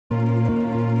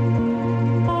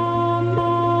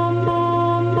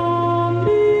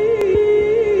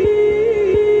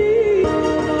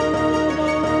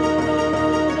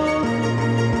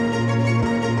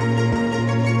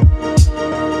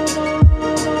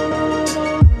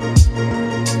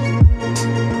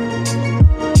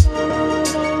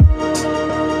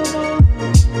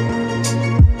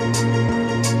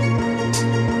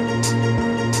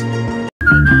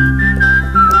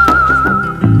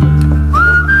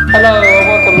Hello and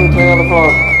welcome to another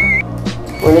vlog.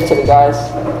 We're in Italy, guys.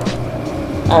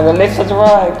 And the lift has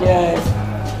arrived, yay.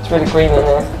 It's really green in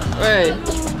here. Hey.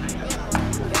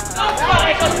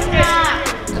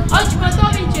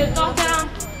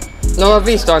 Non ho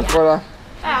visto ancora.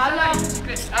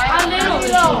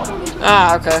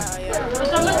 Ah, ok.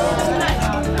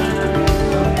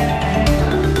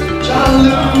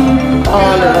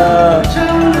 Oliver.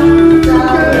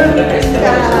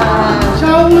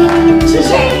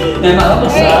 Ma lo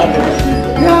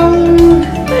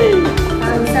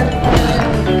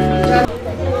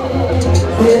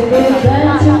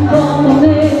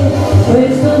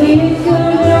questo disco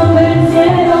è un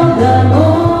pensiero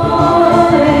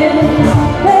d'amore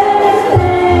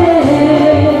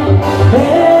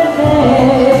per te,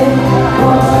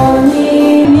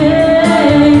 ogni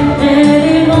niente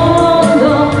del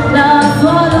mondo la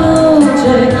sua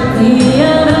luce ti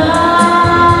darà.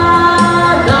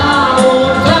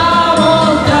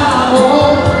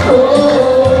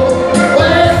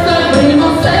 Questo è il primo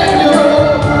segno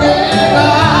che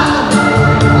dà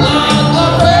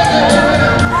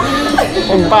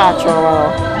un bacio.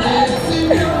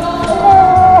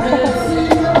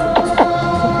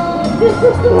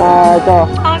 Dai.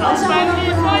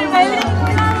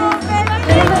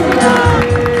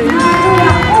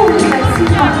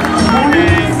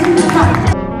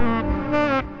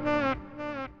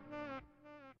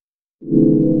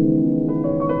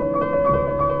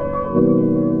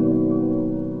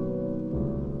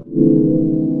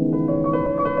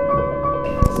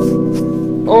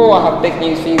 Oh, I have big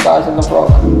news for you guys in the vlog.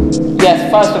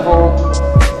 Yes, first of all,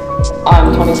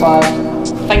 I'm 25.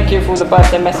 Thank you for all the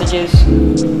birthday messages.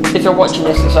 If you're watching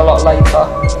this, it's a lot later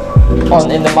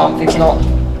on in the month, if not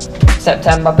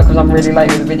September, because I'm really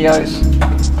late with the videos.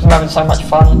 Because I'm having so much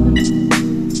fun.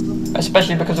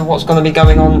 Especially because of what's going to be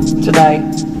going on today.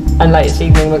 And later this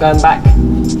evening we're going back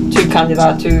to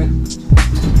Canada, to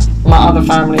my other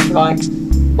family, if you like.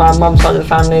 My mum's side of the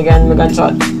family again. We're going to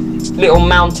that little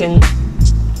mountain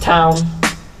town,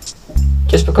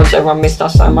 just because everyone missed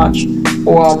us so much.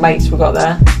 All our mates we got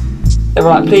there, they were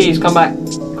like, please come back,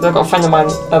 because I've got a friend of mine,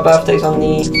 her birthday's on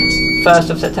the 1st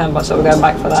of September, so we're going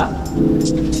back for that.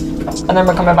 And then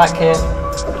we're coming back here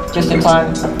just in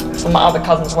time for my other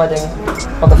cousin's wedding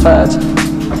on the 3rd,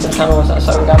 the channel, so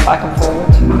we're going back and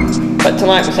forward. But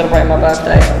tonight we're celebrating my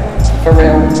birthday for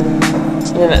real.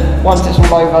 And then once it's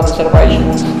all over, the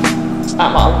celebrations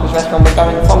at my uncle's restaurant, we're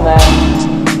going from there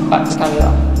back to Canada.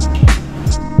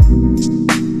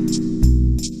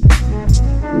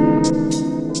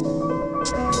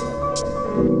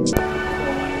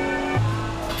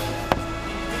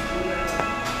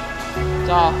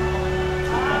 Ciao.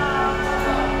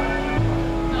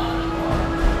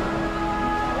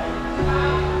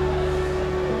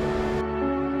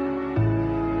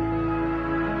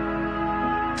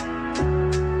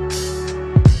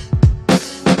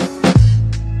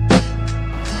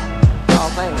 Oh,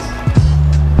 thanks.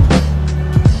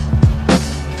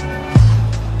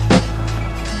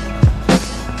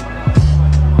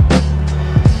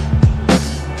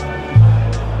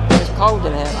 It's cold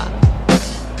in here, man.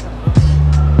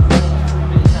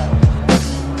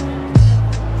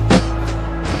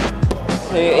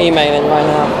 Who are you emailing right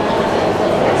now?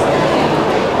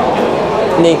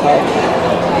 Nico.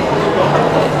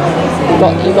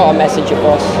 You got a message, your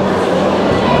boss.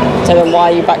 Tell him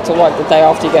why are you back to work the day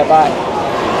after you get back.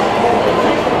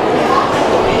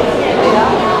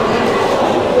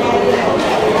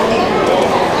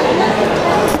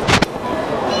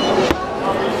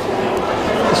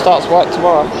 It starts work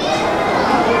tomorrow.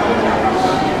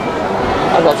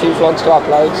 I've got a few vlogs to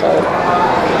upload, so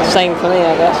same for me,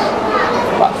 I guess.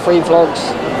 About 3 vlogs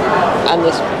and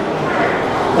this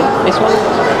one?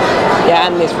 Yeah,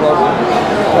 and this vlog.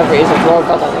 Whether it is a vlog,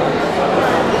 I don't know.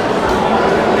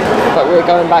 But we're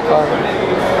going back on.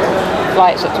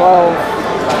 Flight's at 12.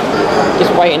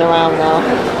 Just waiting around now.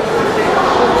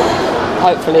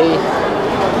 Hopefully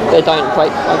they don't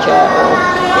break my chair or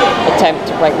attempt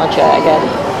to break my chair again.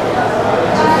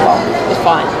 Well, it's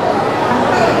fine.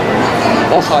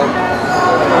 Let's hope.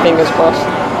 Fingers crossed.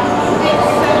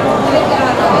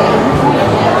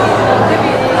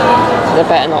 They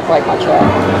better not break my chair,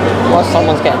 or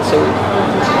someone's getting sued.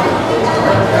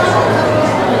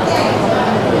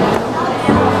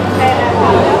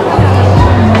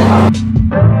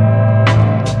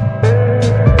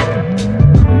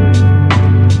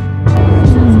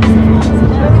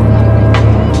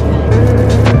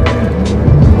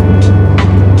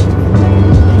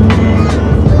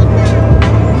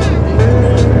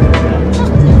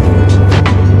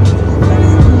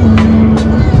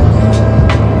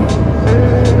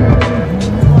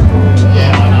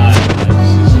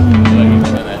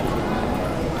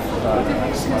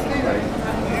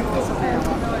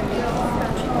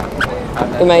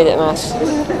 We made it, mass.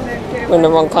 We're in the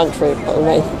wrong country, but we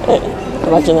made it.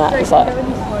 Imagine that. It's like,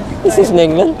 this isn't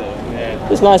England.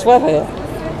 It's nice weather here.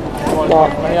 No.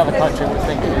 Any other country would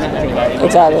think it isn't anyway.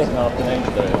 Exactly.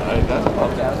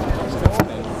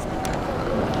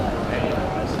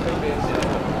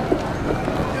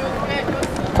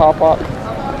 Car park.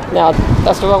 Now,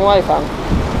 that's the wrong way, fam.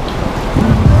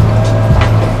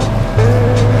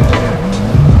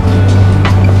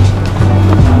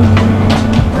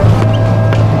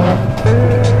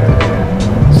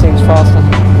 Seems faster.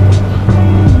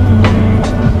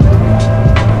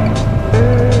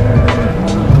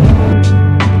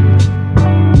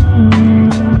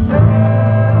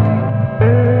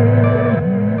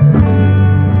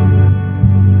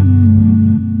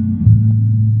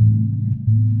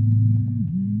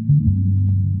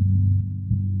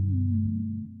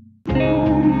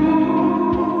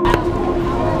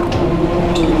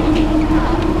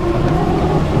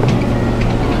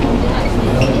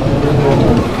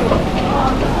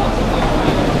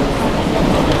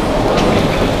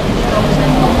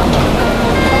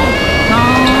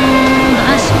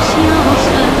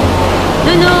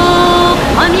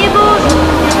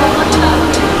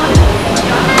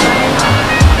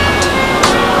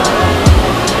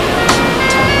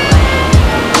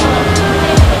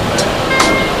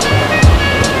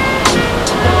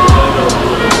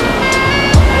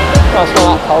 It's not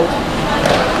that cold.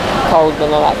 Cold, but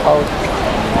not that cold.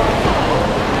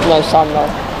 No sun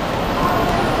though.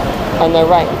 And no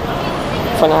rain.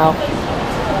 For now.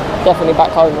 Definitely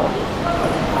back home though.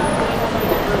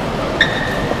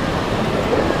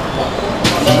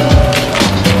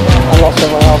 I lost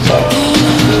everyone else though.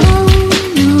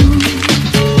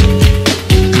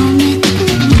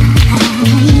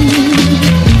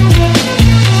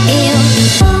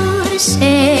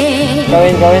 Go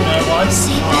in, go in.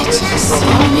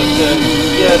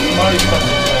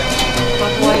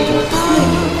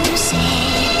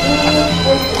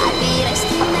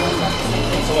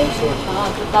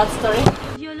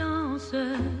 Violence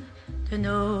de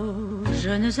nos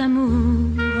jeunes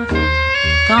amours,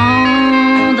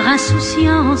 tendre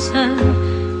insouciance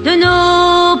de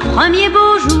nos premiers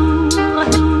beaux jours.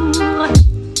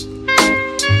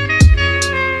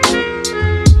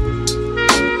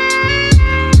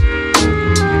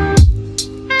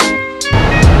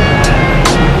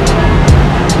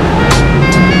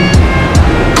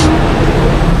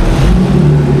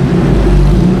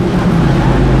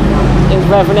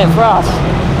 Revving it for us.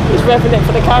 He's revving it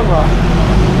for the camera.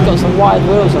 He's got some wide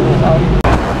wheels on it though.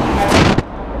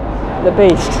 The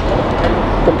beast.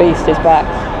 The beast is back.